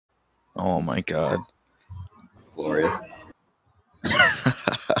Oh my god. Glorious.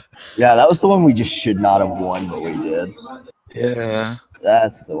 Yeah, that was the one we just should not have won, but we did. Yeah.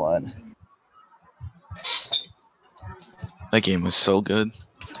 That's the one. That game was so good.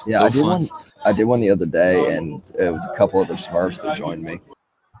 Yeah, So I did fun. one. I did one the other day, and it was a couple other Smurfs that joined me,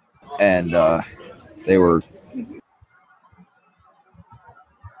 and they were.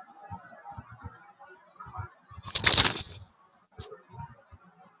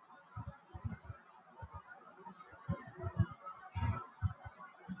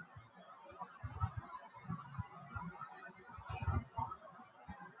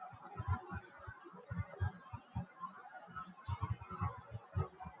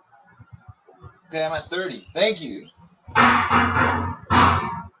 Okay, I'm at 30. Thank you.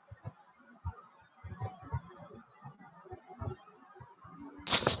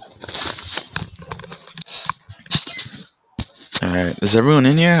 Alright, is everyone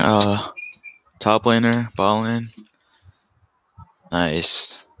in here? Top laner, ball lane.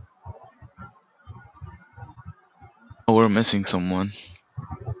 Nice. Oh, we're missing someone.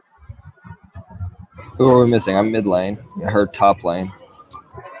 Who are we missing? I'm mid lane. I heard top lane.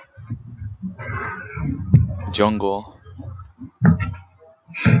 Jungle.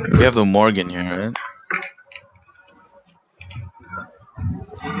 We have the Morgan here,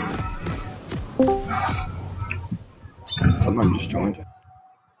 right? Someone just joined.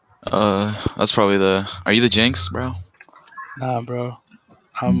 That's probably the. Are you the Jinx, bro? Nah, bro.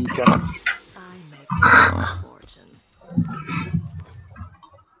 I'm Kevin.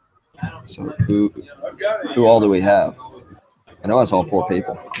 So who all do we have? I know it's all 4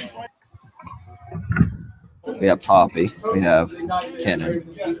 people. We have Poppy. We have Kenan.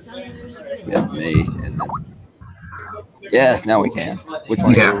 We have me, and then yes, now we can. Which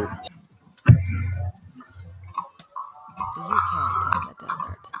one? Yeah. You can't tame the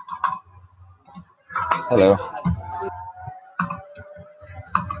desert. Hello.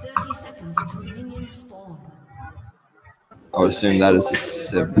 30 seconds until minions spawn. I would assume that is the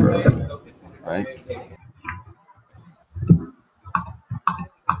Sivra, right?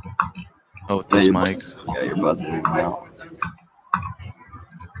 Oh, this mic. Yeah, you're buzzing now.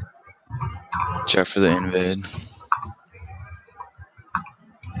 Check for the invade.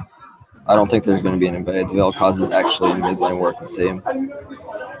 I don't think there's going to be an invade. Vel'Koz is actually in mid lane where I can see him.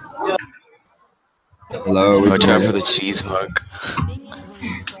 Hello. Watch out for the cheese hook. Minions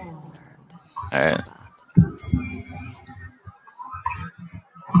have spawned. Alright.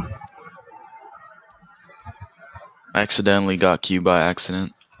 Accidentally got Q by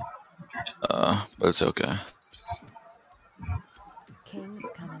accident. But it's okay. Kings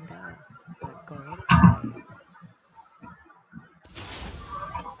come and go, but gold stays.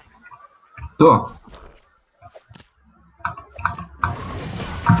 Tô.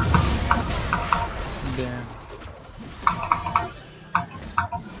 Damn.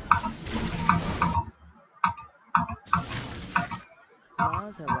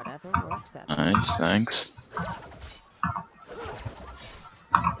 Laws or whatever works at Nice, thanks.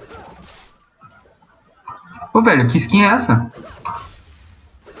 Ô, velho, que skin é essa?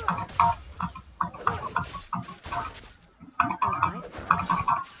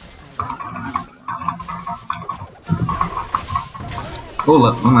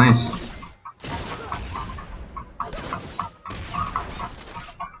 Olá, oh, nice.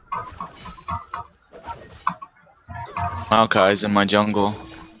 Maokai's in my jungle.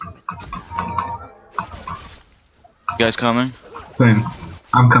 You guys coming? Same.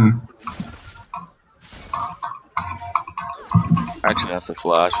 I'm coming. I actually have to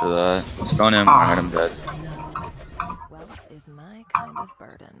flash for that. Stun him. Alright, I'm dead. wealth is my kind of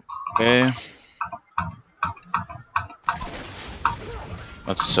burden. Okay.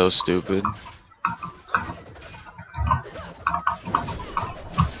 That's so stupid.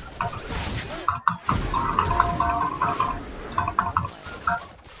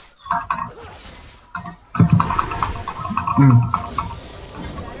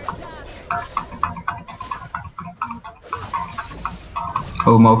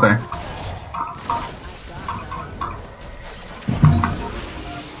 Oh, Maokai.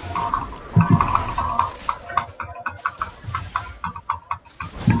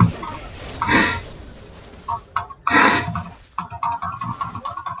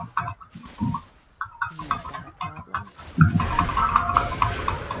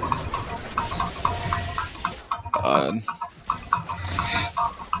 God.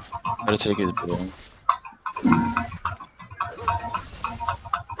 Gotta take his bro.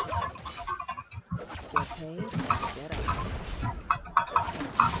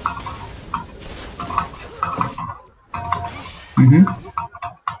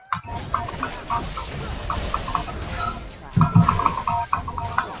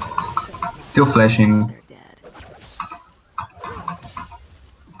 Still flashing. They're dead.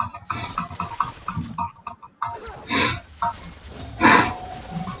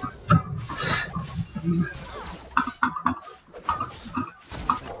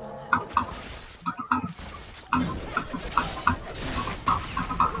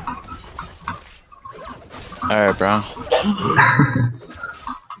 Alright, bro.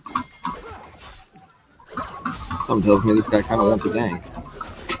 Something tells me this guy kind of wants a gang.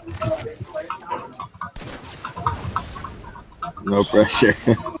 No pressure.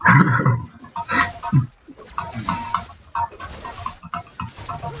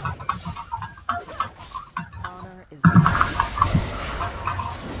 Honor is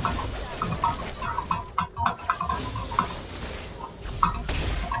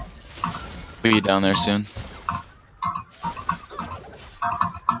We'll be down there soon.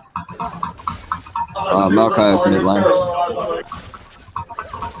 Malachi is mid lane.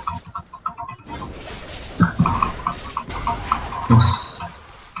 Yes.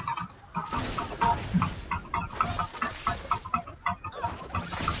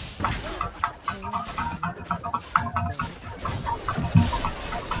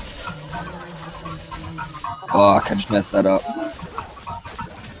 Oh, I just messed that up.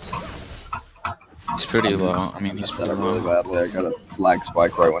 He's pretty low. I mean, he's Messed that pretty up really low. badly. I got a lag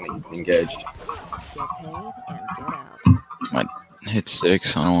spike right when he engaged. get paid and get out. Might hit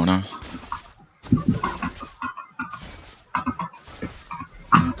 6. I don't wanna.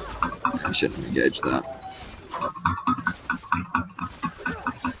 I shouldn't have engaged that.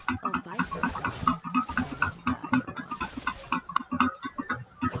 I'll fight for a cause. I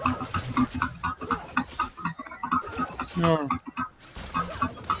won't die for one. No.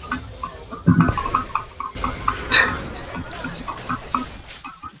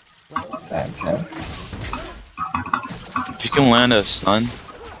 Okay. If you can land a stun,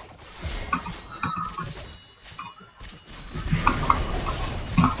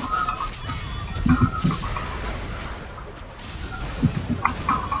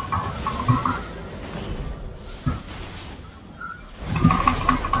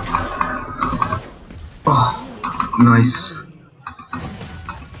 Oh, nice.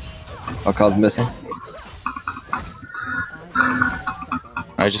 Malachi's missing.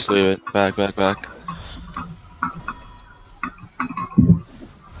 I just leave it. Back.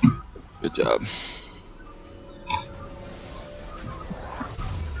 Good job.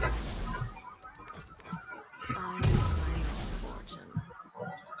 I am my own fortune.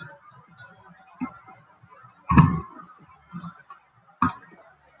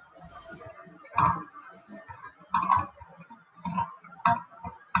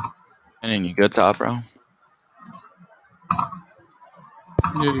 And then you go top, bro.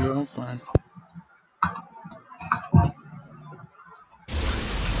 Yeah, I'm fine.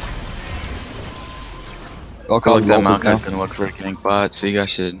 Malachi's That ult is Malachi's down. gonna look for a gank bot, so you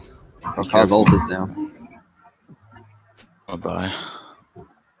guys should. Malachi's ult is down. Oh, bye.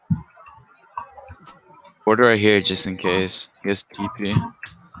 Order right here just in case. I guess TP.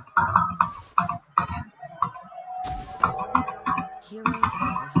 Heroes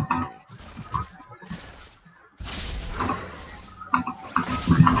never hungry.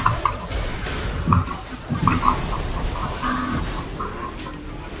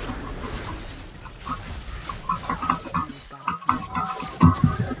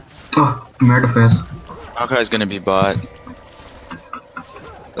 Oh, murder face. Malachi's gonna be bot.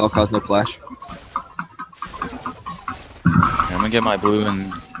 Malachi's no flash. I'm gonna get my blue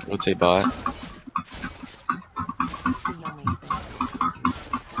and rotate bot. The only thing I can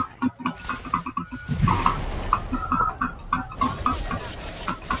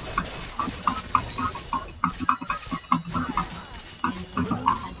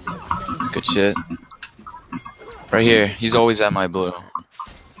do is hide. Good shit. Right here. He's always at my blue.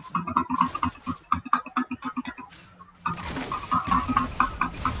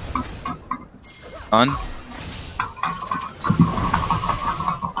 On.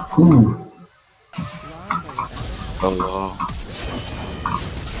 Ooh. Oh, low.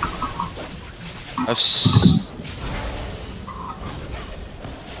 That's.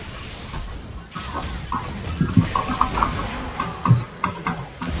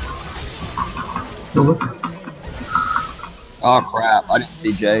 No, what? Oh crap! I didn't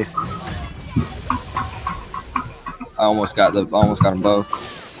see Jace. I almost got them both.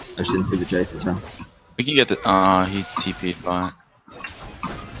 I just didn't see the Jace in time. We can get the. He TP'd bot.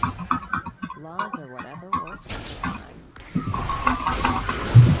 Laws are whatever works at the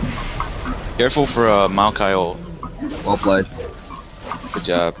time. Careful for Maokai ult. Well played. Good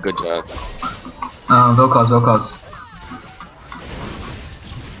job. Good job. Vel'Koz.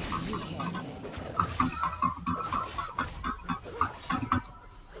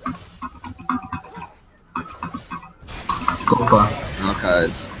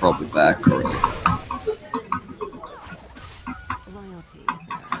 Malachi's probably back already. Loyalty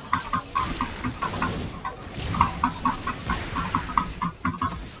isn't earned.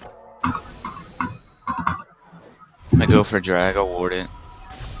 I go for drag, I'll ward it.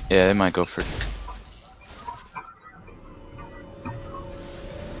 Yeah, they might go for.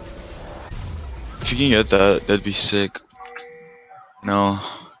 If you can get that, that'd be sick. No.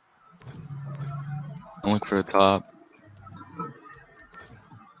 I'll look for the top.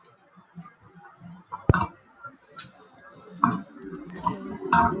 Kings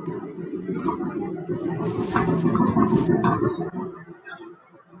come and go. Gold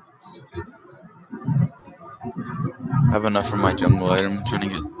stay. I have enough for my jungle item. I'm trying to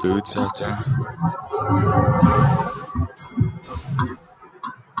get boots after.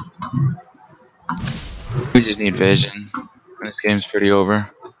 We just need vision. This game's pretty over.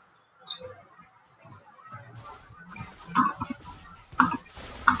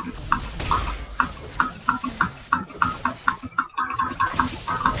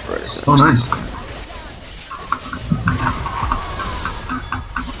 Where is it? Oh, nice.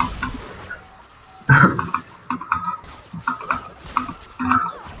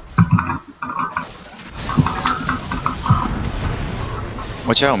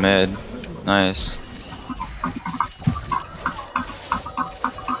 Watch out, mid. Nice.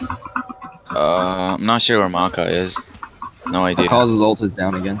 I'm not sure where Maka is. No idea. Cause's ult is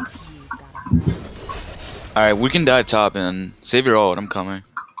down again. Alright, we can dive top and save your ult. I'm coming.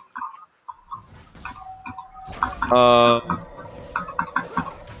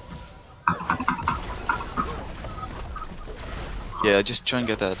 Yeah, just try and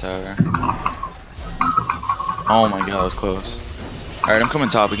get that tower. Oh my god, that was close. Alright, I'm coming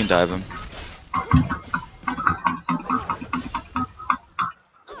top. We can dive him.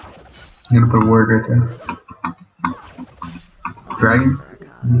 I'm gonna put a word right there. Dragon? For a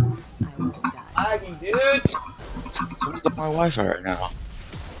cause, I will die. Lagging, dude. Someone's on my Wi-Fi right now.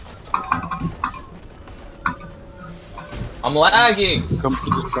 I'm lagging. Come to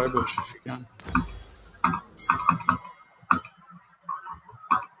the dry bush if you can.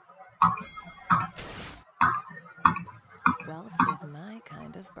 Wealth is my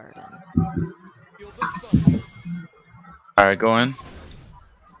kind of burden. Alright, go in.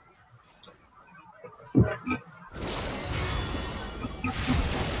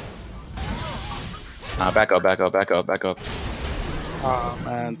 Back up, back up, back up, back up. Ah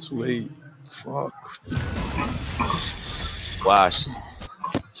man, too late. Fuck. Flashed.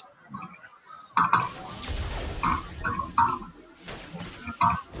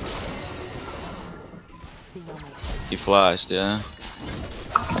 The only He flashed, yeah.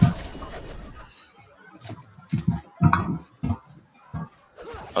 That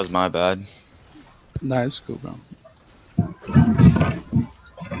was my bad. Nice, go bro. I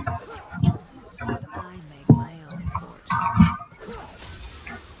make my own fortune.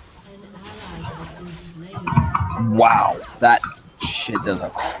 An ally has been slain. Wow, that shit does a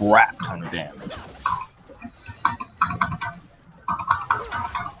crap ton of damage.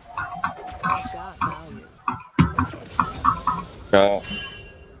 Got values. Go.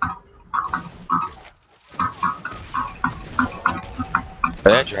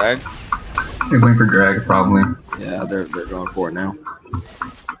 That drag? They're going for drag, probably. Yeah, they're going for it now.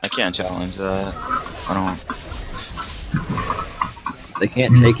 I can't challenge that. I don't. They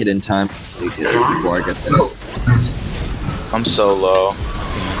can't take it in time before I get there. I'm so low.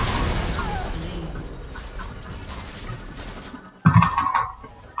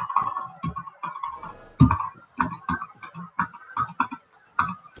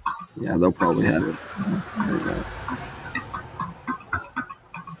 Yeah, they'll probably have it. There we go.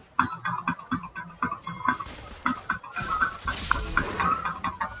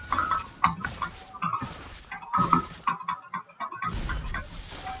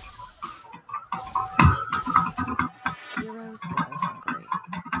 Heroes go hungry.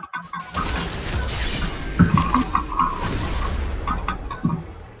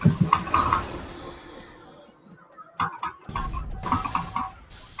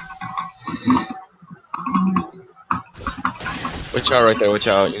 Watch out right there, watch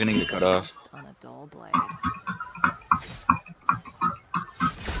out. You're gonna get cut off. Just on a dull blade.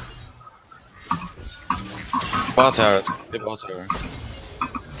 Ball tower, let's get ball tower.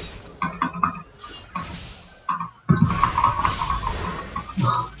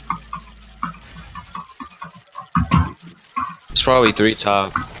 It's probably 3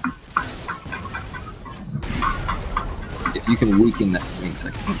 top. If you can weaken that wings,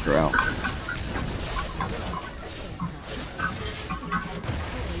 I can take her out.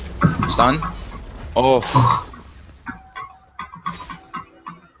 Stun? Oh.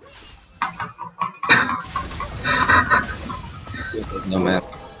 No map.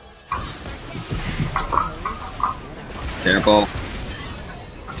 Careful.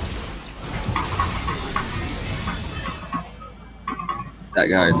 That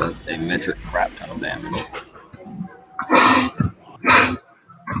guy does a metric crap ton of damage.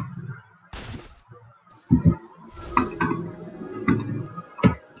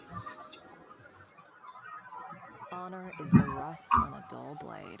 Honor is the rust on a dull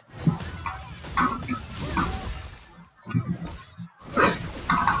blade.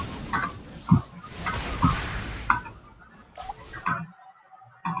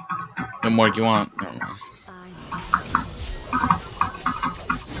 What more do you want? No, no.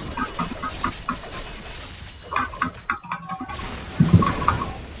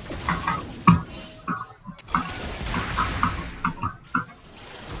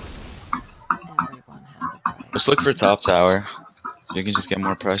 Everyone has a price. Just look for top tower, so you can just get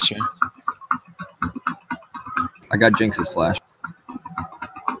more pressure. I got Jinx's flash.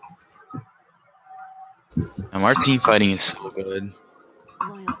 Our team fighting is so good.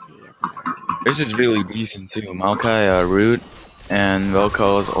 Loyalty is earned. This is really decent too. Maokai, Root, and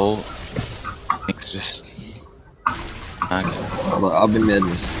Velko's ult. It's just. Hold on, I'll be mid in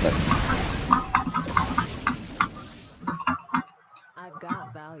just a second. I've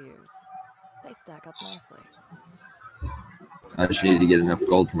got values. They stack up nicely. I just need to get enough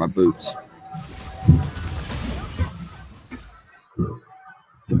gold for my boots.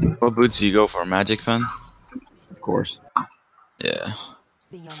 What boots do you go for? Magic pen? Of course. Yeah.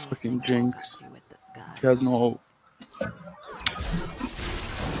 The only Fucking thing Jinx. to is the sky. She has no hope.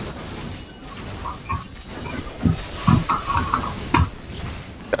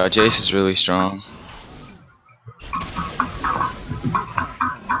 Jace is really strong.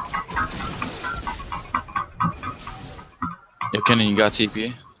 Yo, Kenan, you got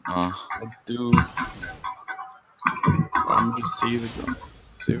TP? I do. I'm just save it though.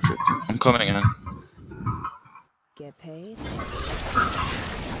 Save 50. I'm coming in. Get paid.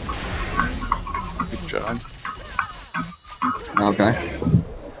 Good job. Okay.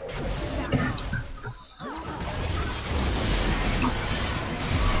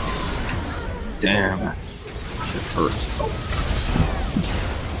 Damn. Shit hurts.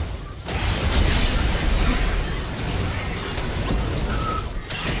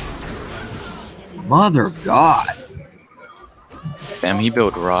 Mother of God. Damn, he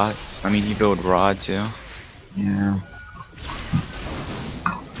built rod. I mean, he built rod too. Yeah.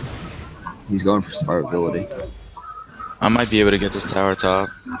 He's going for survivability. I might be able to get this tower top.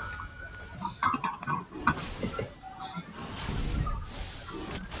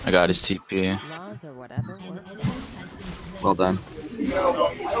 I got his TP. Laws or whatever An works. enemy has been slain. Well done.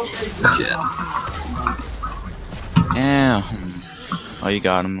 Shit. Damn. Oh, you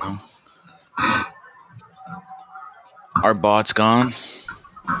got him though. Our bot's gone.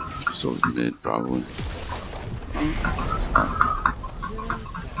 So mid probably.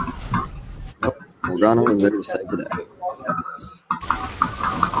 Nope. Morgana was there to save the day.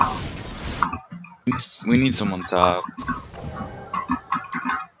 We need someone top.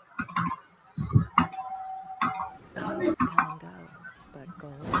 Heroes come and go, but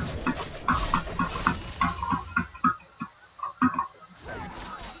gold.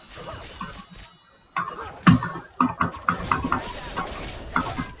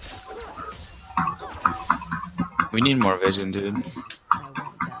 We need more vision, dude. I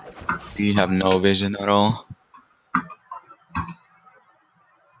won't die. We have no vision at all.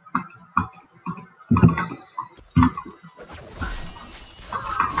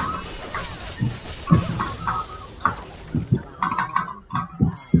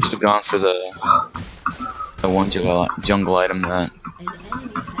 Should have gone for the one jungle item that An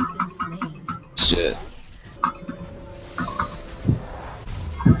enemy has been slain. shit.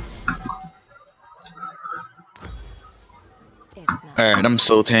 It's not. Alright, I'm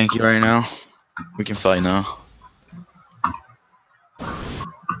so tanky right now. We can fight now.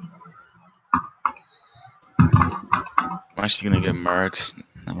 I'm actually gonna get mercs.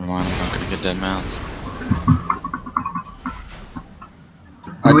 Never mind, I'm not gonna get dead mounts.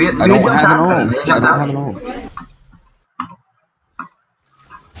 I don't have an ult. I don't have an ult.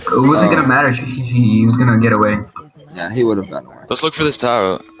 It wasn't gonna matter. He was gonna get away. Is not. Yeah, he would have gotten there. Let's look for this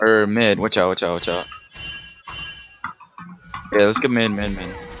tower. Or mid. Watch out, watch out, watch out. Yeah, let's get mid.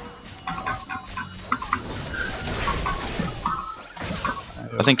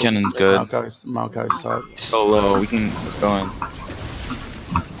 I think Kenan's good. Maokai's top. So low, we can. Let's go in.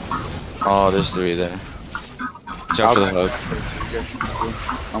 Oh, there's three there. Watch out for the hook.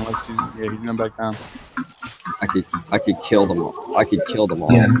 Unless he's going back down. I could kill them all. I could kill them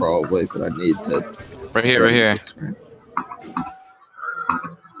all Yeah. probably, but I need to. Right here, right here.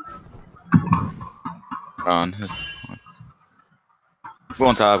 On. Go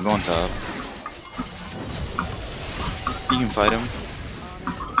on top, go on top. You can fight him.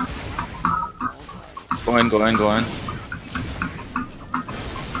 Go in, go in, go in.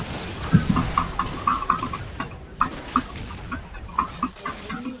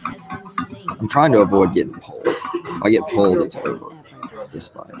 has been slain. I'm trying to avoid getting pulled. If I get pulled, it's over. This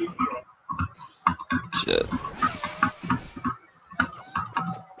fight. Shit.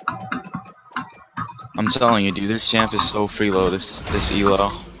 I'm telling you, dude, this champ is so freeload, this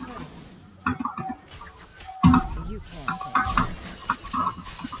elo. You can't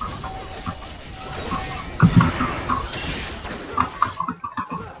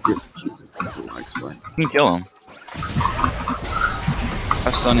take Jesus, that's a nice fight. You can kill him.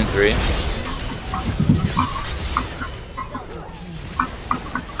 I've stun in 3.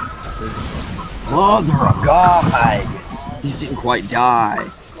 Mother of God! He didn't quite die.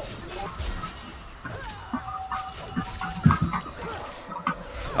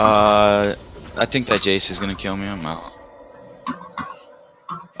 I think that Jace is gonna kill me. I'm out.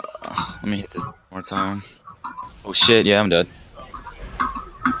 Let me hit this one more time. Oh shit, yeah, I'm dead.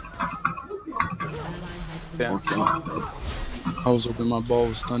 Yeah. Okay, he's dead. I was hoping my ball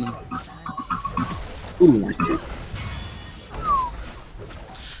was stunning. Ooh, nice kick.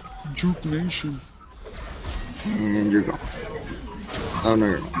 Juke Nation. And you're gone. Oh no,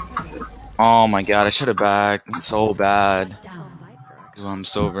 you're not. Shit. Oh my god, I should have backed. It's so bad. I'll fight for a Cause I'm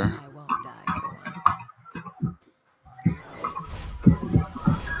sober. I won't die for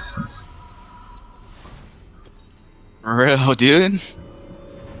one. Real, dude.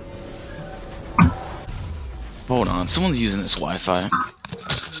 Hold on, someone's using this Wi-Fi. You've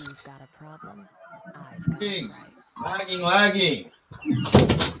got a problem. I've got a King. price. Lagging, lagging.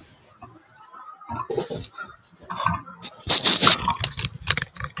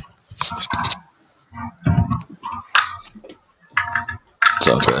 It's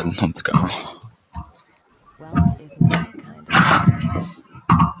all good. Let's go. Wealth is my kind of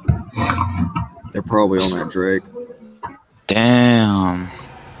money. They're probably on that Drake. Damn.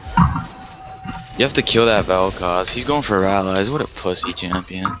 You have to kill that Vel'Koz. He's going for allies. What a pussy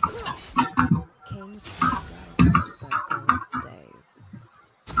champion. Kings can go, but gold stays.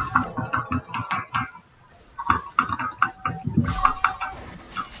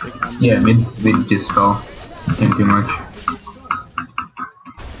 Yeah, mid just fell. Can't do much.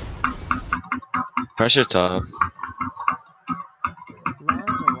 Pressure top. Laws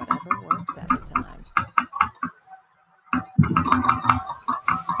are whatever works at the time.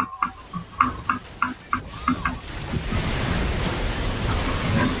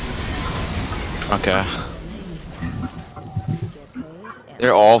 Okay. Get paid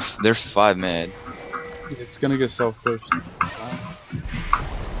and They're 5 mid. It's gonna get self-pushed.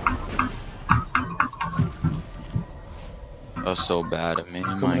 That was so bad of me. Oh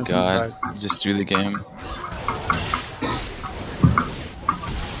Coming my in from god. back. Just threw the game.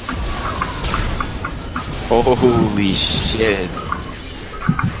 Holy shit.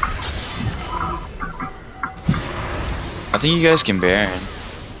 I think you guys can Baron.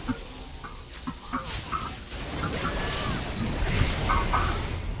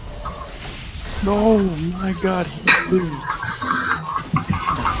 No, my god, he lived.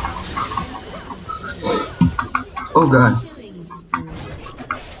 Oh god. Killing spree.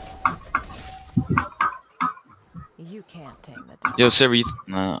 you can't tame the dog. Yo, Sarah, you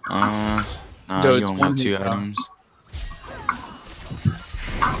nah, Yo, you it's only one have 2 hit down. items.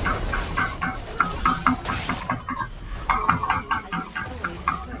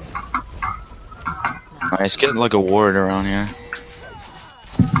 Nice, get like a ward around here.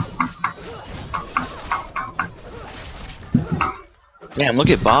 Damn, look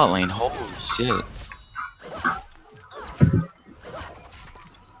at bot lane. Holy shit.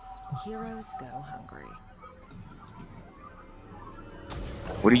 Heroes go hungry.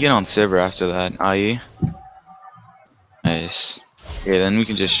 What do you get on Sivir after that? IE? Nice. Yeah, then we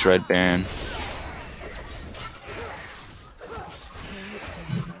can just shred Baron.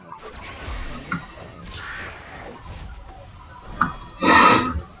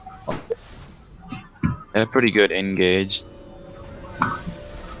 Yeah, pretty good engaged.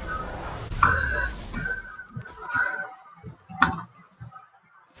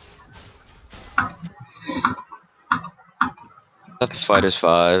 That the fight is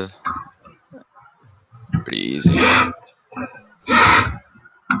 5. Pretty easy. Yeah,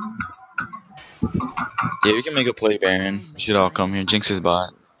 we can make a play Baron. We should all come here. Jinx is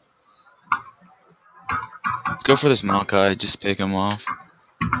bot. Let's go for this Maokai. Just pick him off.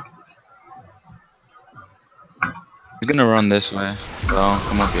 He's gonna run this way, so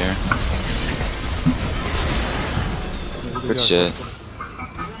come up here. Good shit.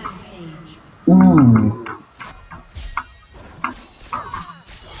 Ooh.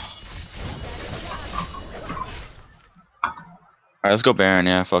 Alright, let's go Baron,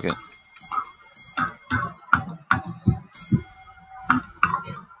 yeah, fuck it.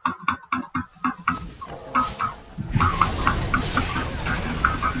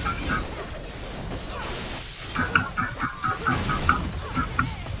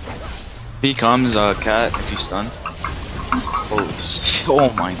 If he comes, cat, if he's stunned. Holy shit,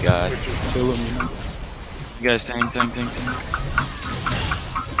 oh my god. Just kill him, you know. You guys tank.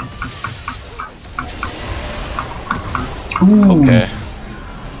 Ooh. Okay.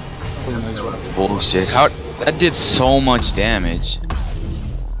 Really nice one. Bullshit. How that did so much damage.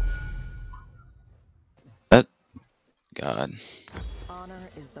 That God. Honor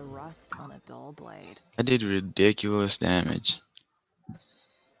is the rust on a dull blade. That did ridiculous damage.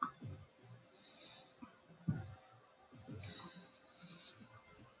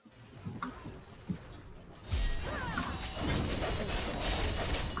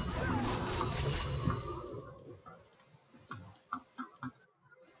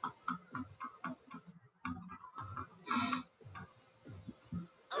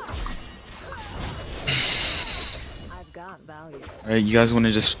 I've got value. Alright, you guys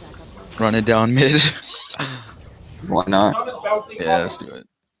wanna just run it down mid? Why not? Yeah, let's do it.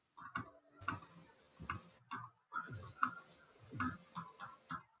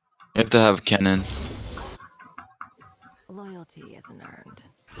 You have to have Kennen. Loyalty isn't earned.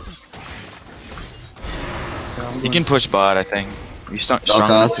 Yeah, I'm You going can push bot, I think. You start No strong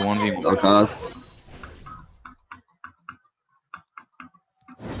cause. to 1v1. No cause.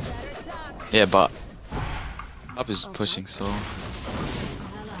 Yeah, bot. Up is pushing so.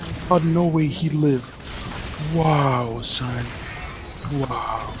 Oh, no way he lived. Wow, son.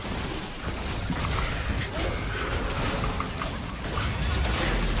 Wow.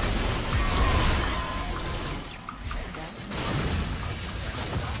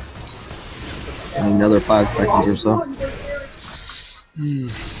 In another 5 seconds or so.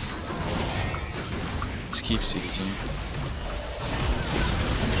 Just keep sieging.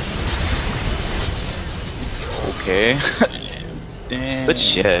 Okay. Damn. Good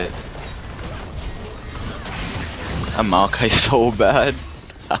shit. That Maokai's so bad.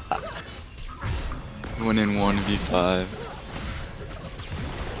 Winning 1v5.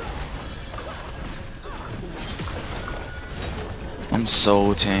 I'm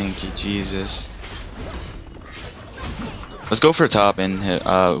so tanky, Jesus. Let's go for top and hit,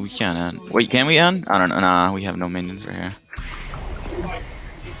 we can't end. Wait, can we end? I don't know, nah, we have no minions right here.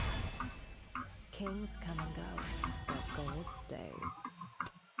 Kings come and go, but gold stays.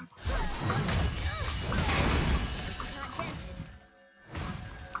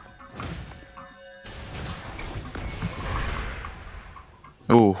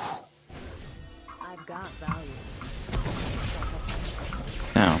 Ooh, I've got value.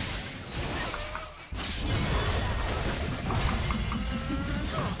 now.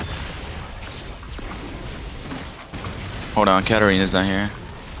 Hold on, Katarina's not here.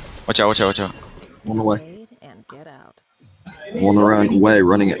 Watch out, watch out, watch out. On the way. Fade and get out. On the run way,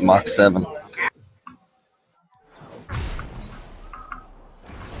 running at Mach 7.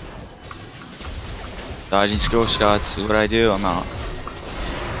 Dodging skill shots is what I do, I'm out.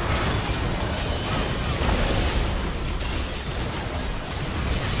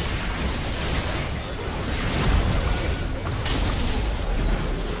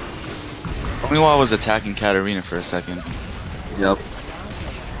 Only while I was attacking Katarina for a second. Yep.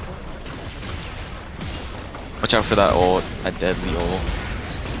 Watch out for that ult, that deadly ult.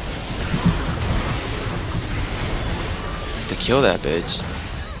 To kill that bitch.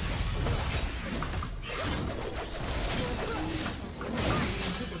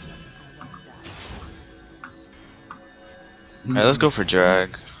 Alright, let's go for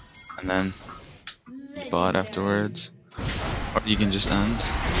drag. And then bot afterwards. Or you can just end.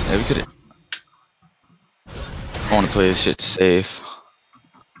 Yeah, we could. I wanna play this shit safe.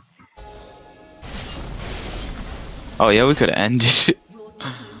 Oh yeah, we could end it.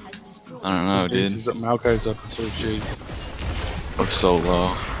 I don't know, dude. Ace is up, Maokai's up, and so is Jace. Looks so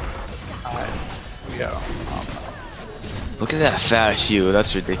low. Yeah. Look at that fat shield,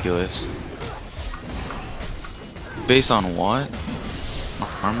 that's ridiculous. Based on what?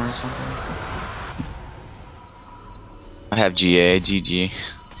 Armor or something? I have GA, GG.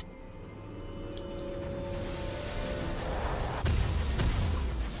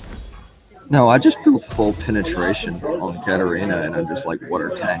 No, I just built full penetration on Katarina, and I'm just like, what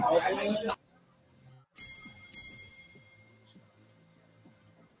are tanks?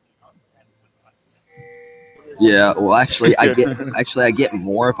 Yeah, well, actually, I get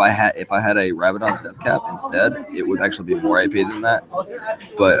more if I had a Rabadon's Death Cap instead. It would actually be more AP than that,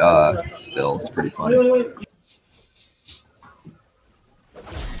 but still, it's pretty funny.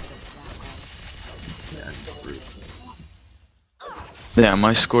 Yeah,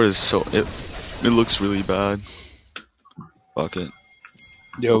 my score is so it looks really bad. Fuck it.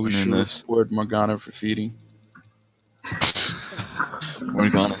 Yo, we Winning should this. reward Morgana for feeding. We're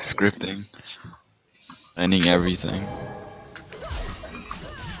gonna scripting, ending everything.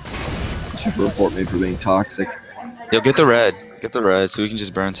 You should report me for being toxic. Yo, get the red, so we can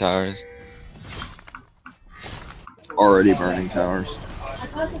just burn towers. Already burning towers.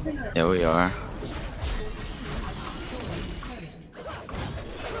 Yeah, we are.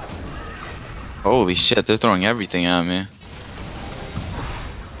 Holy shit, they're throwing everything at me.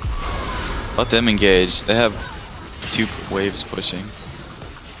 Let them engage. They have 2 waves pushing.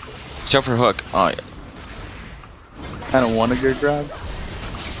 Watch out for hook. Oh, yeah. Kind of want to get grabbed.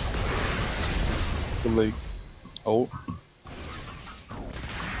 But like, oh.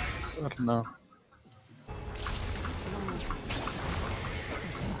 I don't know.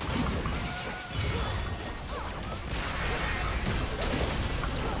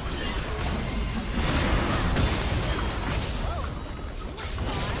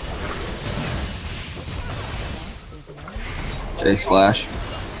 Chase flash.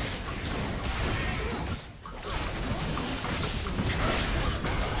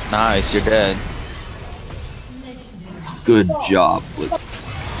 Nice, you're dead. Good job, Blitz.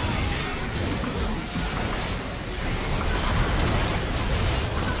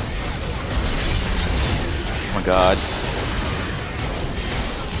 Oh my god.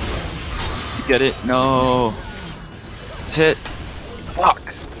 You get it? No. It's hit. Fuck.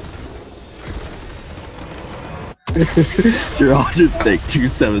 I'll just take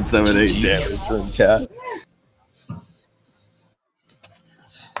 2778 damage from cat.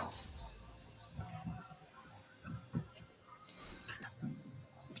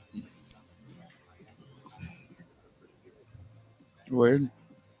 Weird.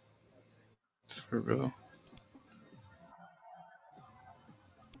 For real.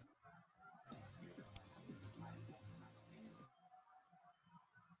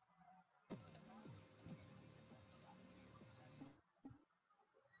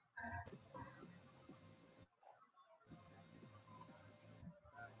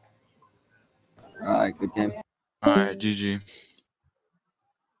 Alright, good game. Alright, GG.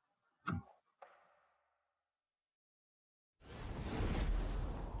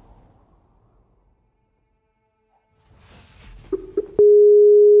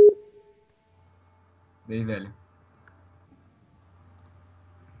 Daí, velho.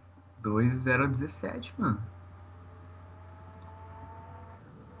 2-0-17, mano.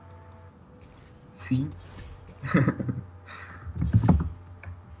 Sim.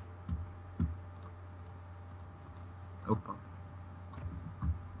 Opa.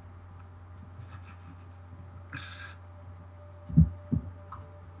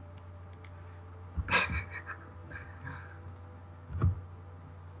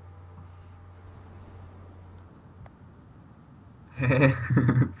 É.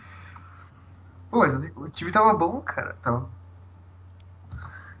 Pô, mas o time tava bom, cara. Tava.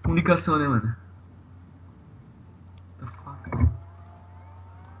 Comunicação, né, mano? What the fuck?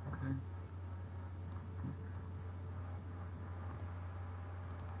 Okay.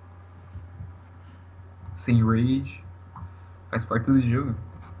 Sem rage. Faz parte do jogo.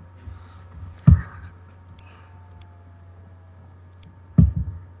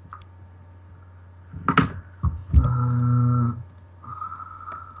 Ah,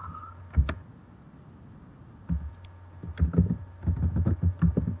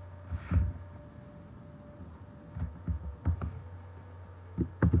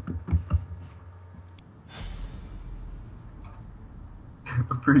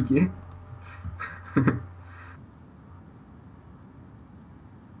 Por quê?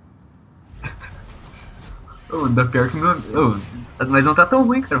 Oh, dá pior que meu. Oh, mas não tá tão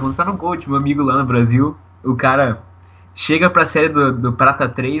ruim, cara. Vamos estar no Gold. Meu amigo lá no Brasil, o cara chega pra série do Prata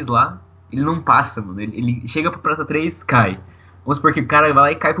 3 lá, ele não passa, mano. Ele chega pro Prata 3, cai. Vamos supor que o cara vai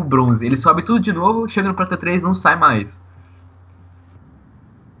lá e cai pro bronze. Ele sobe tudo de novo, chega no Prata 3, não sai mais.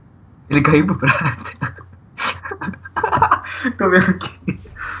 Ele caiu pro Prata. Tô vendo aqui.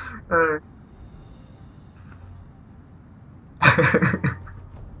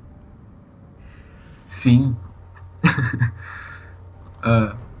 Sim.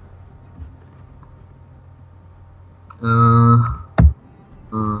 Ah.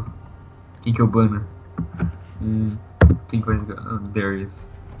 Quem que é o Bana? Quem que vai jogar? Darius.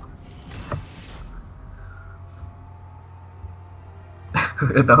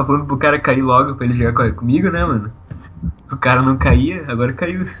 Eu tava falando pro cara cair logo pra ele jogar comigo, né, mano? O cara não caía, agora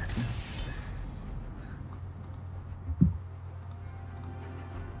caiu.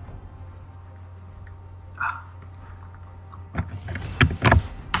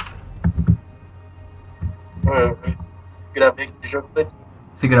 Eu gravei aquele jogo todo.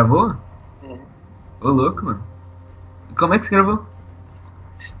 Você gravou? Uhum. Ô, louco, mano. Como é que você gravou?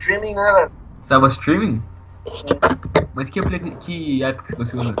 Streaming, né, velho? Você tava streaming? Mas que app que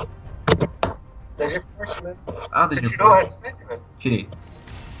você usa? Da GeForce, né? Ah, da Você tirou o GeForce. headset, velho? Tirei.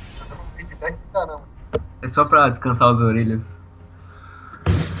 Eu não vi feedback, não dá, não. É só pra descansar as orelhas.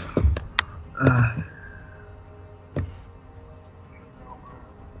 Ah,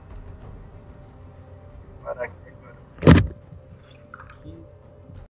 Parar aqui.